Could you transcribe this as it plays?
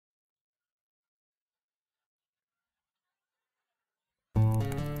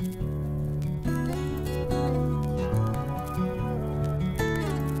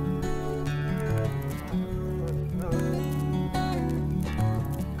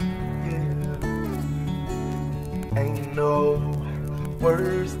Ain't no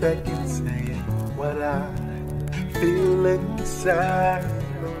words that can say what I feel inside.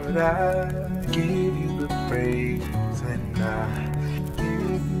 Lord, I give you the praise and I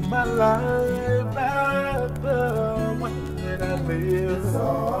give you my life. By the way that I live,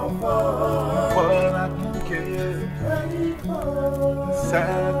 what I can give, the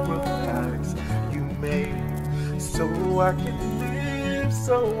sacrifice you made so I can live.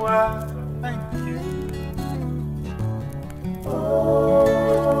 So I thank you.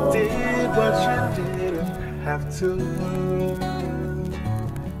 Did what you didn't have to.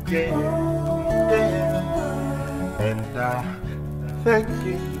 Yeah, yeah. And I thank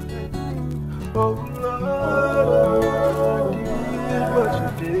you. Oh Lord, did what you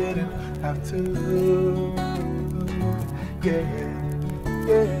didn't have to. Yeah,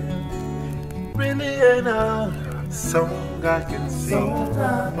 yeah. Really ain't a song I can sing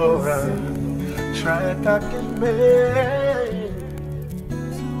or a track I can make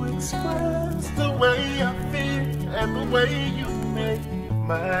to express the way I feel and the way you make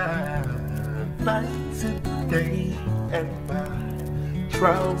my nights and day and my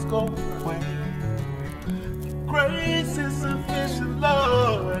trials go away. Grace is sufficient,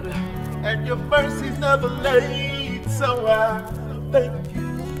 Lord, and your mercy's never late. So I thank you.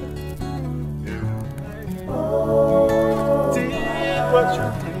 Did what you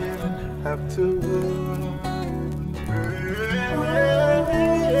didn't have to.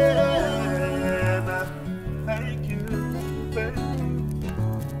 And I thank you, thank you.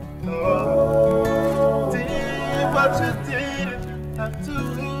 Oh, did what you didn't have to.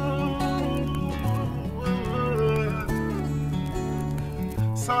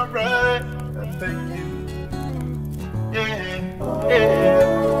 It's alright, I thank you. Yeah, yeah.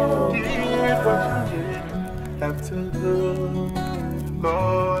 Did what you didn't have to do.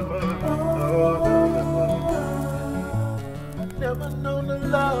 Lord, Lord, Lord. I've never known a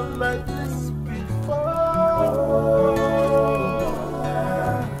love like this before.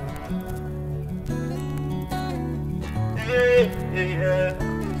 Yeah, yeah.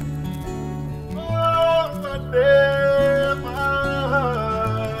 Oh, I've never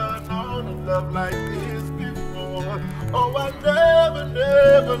known a love like this before. Oh, I never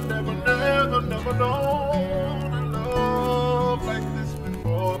known a love like this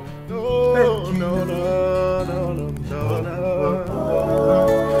before. No, no, no, no, no, no, no.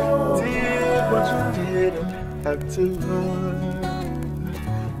 Did what you didn't have to.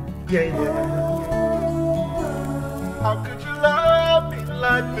 Yeah, yeah. How could you love me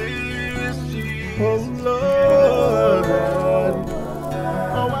like this, Jesus? Oh,